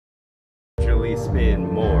always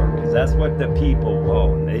spitting more, cause that's what the people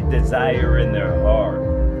want. They desire in their heart.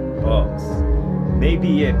 Books.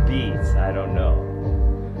 Maybe it beats, I don't know.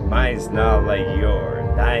 Mine's not like your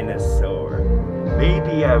dinosaur.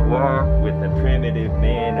 Maybe I walk with the primitive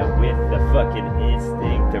man and with the fucking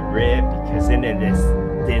instinct to rip, because in an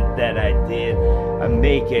instant that I did, I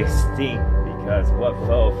make extinct, because what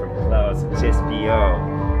fell from clouds would just be all.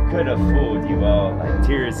 Could have fooled you all like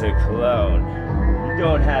tears of clown. You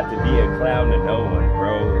don't have to be a clown to know one,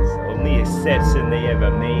 bro. It's the only exception they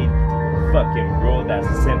ever made. Fucking rule that's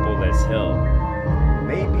simple as hell.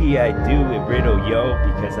 Maybe I do it riddle yo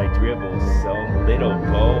because I dribble some little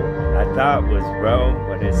bow I thought was wrong,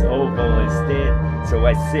 but it's oval instead. So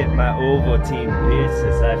I sit my Ovaltine bitch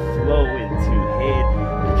as I flow into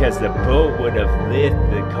head, because the boat would have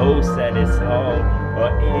lifted the coast that it's on, or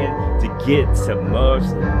in to get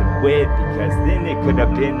submerged in the wet, because then it could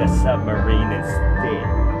have been a submarine instead.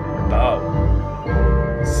 Boat.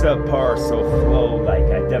 Subpar so flow like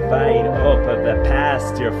I divide up of the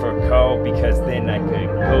pasture for coal, because then I could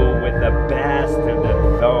go with a bastard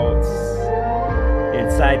of thoughts.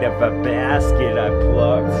 Inside of a basket I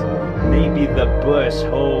plucked. Maybe the bush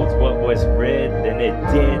holds what was red, then it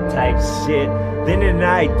did type shit. Then an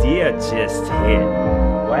idea just hit.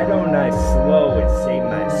 Why don't I slow and say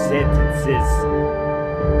my sentences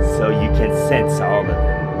so you can sense all of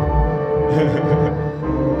them?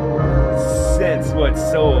 Sense what's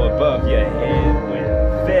so above your head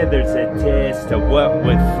with feathers attached to what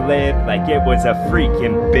would flip like it was a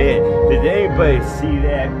freaking bed. Did anybody see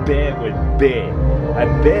that bed with bed? I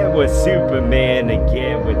bet it was Superman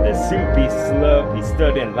again with the soupy slope. He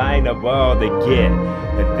stood in line of all to get.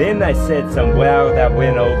 And then I said some wow that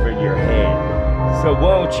went over your head. So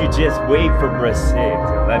won't you just wait for a sec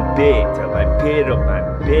till I'm big, till I piddle my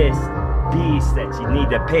best beast that you need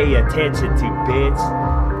to pay attention to,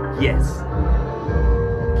 bitch. Yes.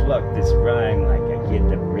 Pluck this rhyme like I get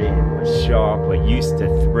the red. Was sharp, but used to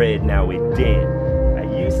thread, now it did. I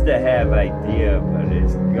used to have idea, but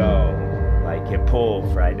it's gone. Like it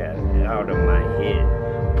pulled right out of my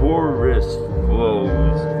head. Porous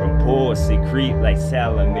flows from pores secrete like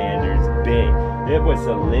salamanders big. It was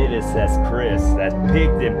a lettuce that's crisp, that's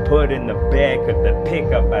picked and put in the back of the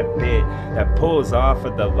pickup, I bet, that pulls off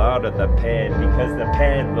of the lot of the pad, because the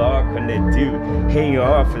padlock couldn't do hang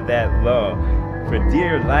off of that law. For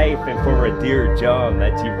dear life and for a dear job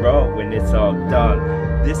that you wrote when it's all done.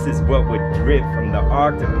 This is what would drip from the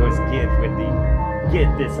octopus gift with the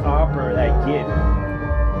get this opera I get.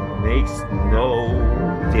 Makes no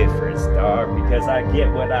difference, dog, because I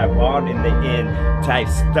get what I want in the end type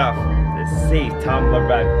stuff. The safe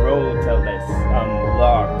tumbler I roll till it's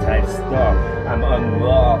unlocked type stuff. I'm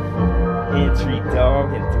unlawful entry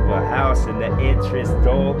dog into a house, and the entrance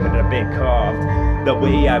door could have been carved the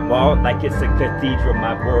way I want, like it's a cathedral.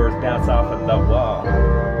 My words bounce off of the wall.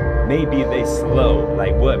 Maybe they slow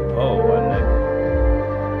like what Poe on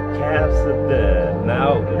the caps of the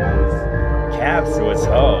mountains. Caps was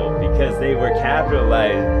whole because they were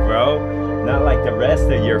capitalized, bro. Not like the rest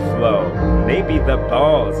of your flow. Maybe the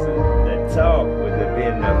balls and the top would have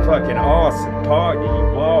been a fucking awesome part that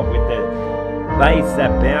you walk with the lights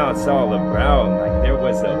that bounce all around. Like there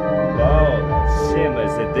was a ball that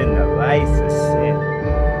shimmers and then the lights are set.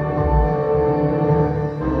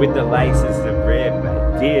 With the license to rip,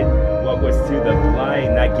 I did what was to the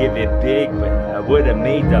blind. I give it big, but I would have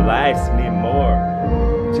made the lives mean more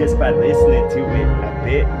just by listening to it a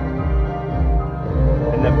bit.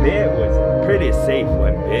 And the bit was a pretty safe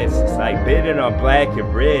one, bitch. It's like betting on black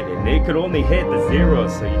and red, and it could only hit the zero,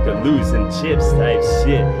 so you could lose some chips type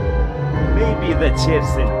shit. Maybe the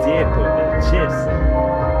chips and dip, or the chips and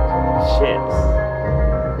chips.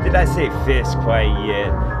 Did I say fish quite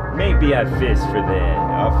yet? Maybe I fished for that.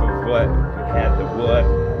 Off of what had the what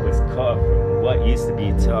was cut from what used to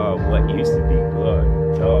be tall, what used to be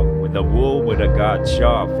good. Talk with the wool would have got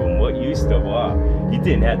chopped from what used to walk. You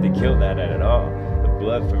didn't have to kill that at all. The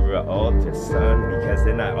blood for an altar, son, because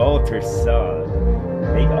then I alter son.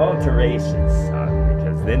 Make alterations, son,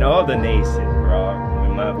 because then all the nation rock.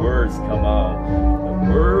 When my words come on,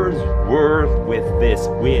 the words worth with this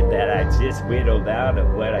wit that I just whittled out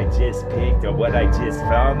of what I just picked or what I just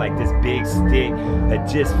found, like this big stick that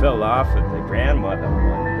just fell off of the grandmother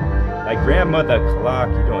one. Like grandmother clock,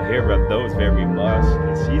 you don't hear of those very much,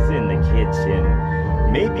 because she's in the kitchen.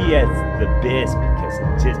 Maybe it's the best because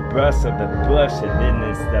it just bursts of the bush, and then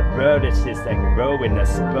it's the radishes that grow in the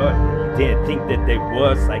spot. You didn't think that they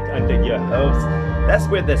was like under your house. That's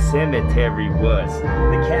where the cemetery was.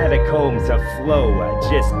 The catacombs of flow.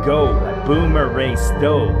 I just go, I boomerang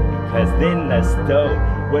stove, because then the stove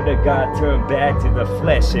When the god turned back to the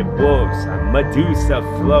flesh, it was a Medusa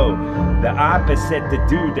flow. The opposite to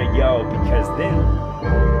do to yo, because then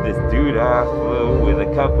this dude I flew with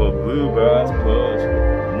a couple blue bras pushed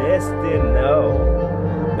with nesting no.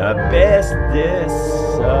 The bestest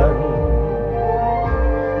son.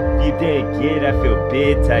 If you didn't get, I feel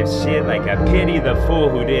big type shit. Like I pity the fool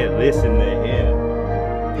who didn't listen to him.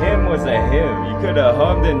 Him was a hymn. You could have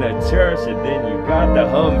hummed in the church and then you got the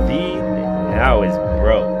Humvee and I was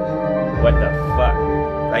broke. What the fuck?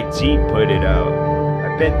 Like Jeep put it out.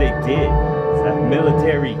 I bet they did. It's a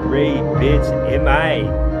military grade bitch. Am I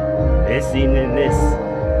missing in this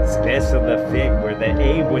special effect where the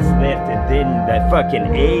A was left and then the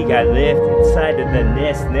fucking A got left inside of the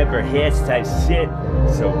nest, never hatched type shit.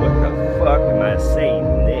 So what the fuck am I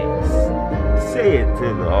saying next? Say it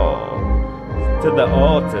to the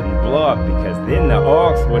Alton block, because then the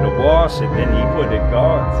ox would have washed it, then he put a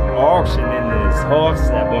guards an auction in his horse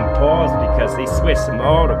that won't pause because they switched him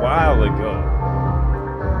out a while ago.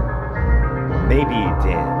 Maybe he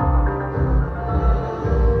did.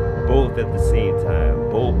 Both at the same time,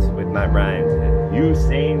 both with my rhymes.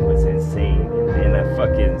 Usain was insane, and then I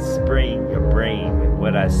fucking sprain your brain with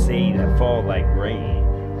what I say that fall like rain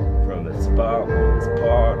from the spot where it's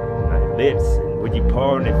part on my lips. And would you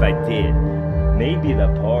pardon if I did? Maybe the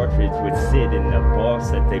partridge would sit in the box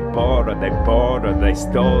that they bought or they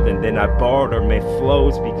stole, and then I barter my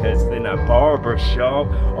flows because then I barbershop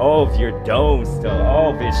all of your domes till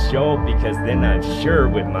all of it show, because then I'm sure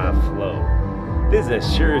with my flow. This is a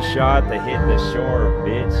sure shot to hit the shore,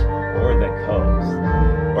 bitch, or the coast.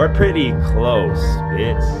 Or pretty close,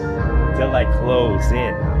 bitch, till I close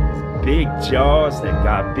in. Big jaws that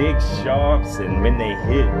got big sharks, and when they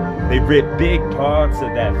hit, they rip big parts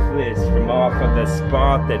of that flesh from off of the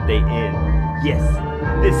spot that they in. Yes,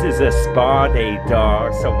 this is a spa day,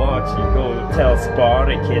 dog, so why don't you go tell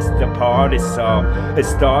Spartacus to party song and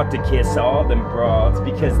start to kiss all them broads,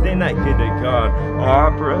 because then I could have gone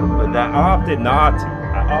opera, but I opted not to.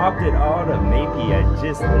 I opted out of maybe I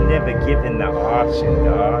just never given the option,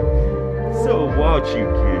 dog. So won't you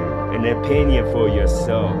give an opinion for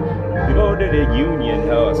yourself? Go to the union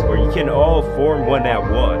house where you can all form one at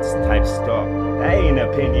once type stuff. That ain't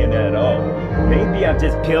opinion at all. Maybe I'm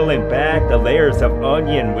just peeling back the layers of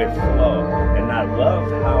onion with flow, and I love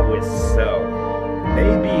how it's so.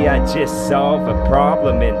 Maybe I just solve a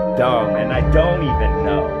problem in dumb and I don't even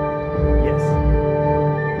know. Yes.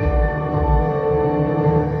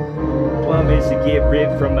 Plumbers should get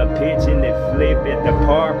ripped from a pigeon and flip at the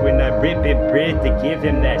park when I'm ripping bread to give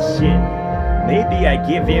him that shit. Maybe I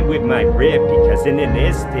give in with my rip, because in an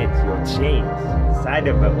instant you'll change. Side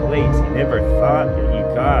of a place you never thought that you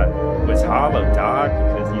got was hollow, dog,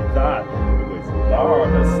 because you thought it was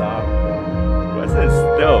borrowed or something. It wasn't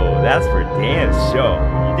stole, that's for damn sure.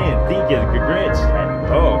 You didn't think the Grinch had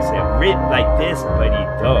dogs that rip like this, but he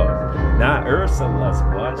does. Not Ursula's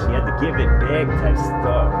one, she had to give it back type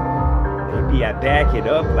stuff. Maybe I back it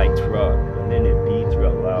up like truck, and then it beats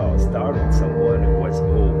real loud. Startled someone who was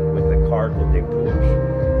old with the cart that they push.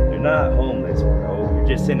 They're not homeless, bro. You're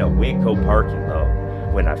just in a Winco parking lot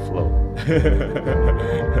when I flow.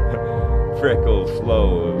 Freckle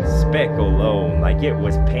flow, speckle alone, like it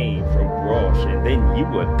was pain from Rush, and then you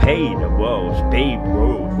would pay the Welsh, Babe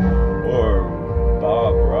Ruth, or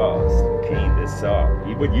Bob Ross to paint this off.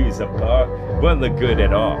 You would use a bar, wouldn't look good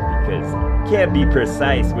at all, because you can't be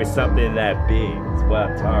precise with something that big. That's what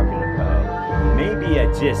I'm talking about. Maybe I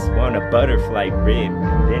just want a butterfly rib,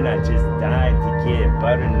 and then I just died to get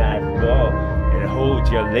butter knife raw and hold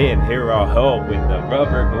your limb. Here I'll help with the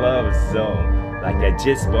rubber gloves on. Like I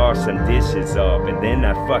just washed some dishes off, and then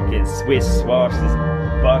I fucking swash this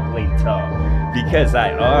Buckley top. Because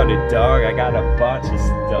I ordered, dog, I got a bunch of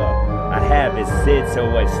stuff. I have it sit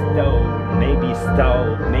so I stole, maybe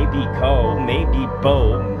cold, maybe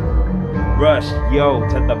bold. Rush, yo,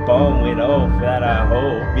 to the bone went off that I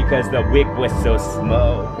hold, because the wick was so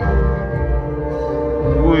small.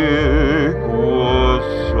 Wick was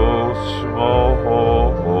so small.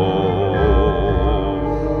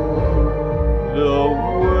 The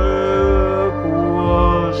wick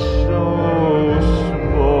was so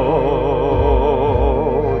small.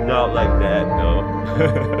 Not like that, no.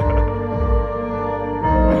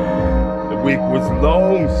 The wick was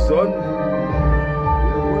long, son.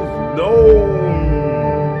 Long.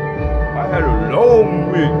 I had a long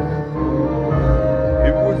week.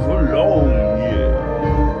 It was a long year.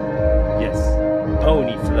 Yes,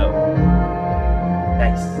 pony flow.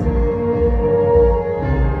 Nice.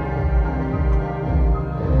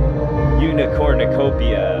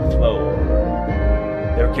 Unicornucopia flow.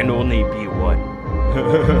 There can only be one.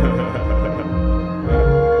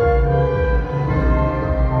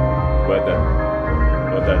 Well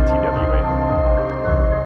done, TWA.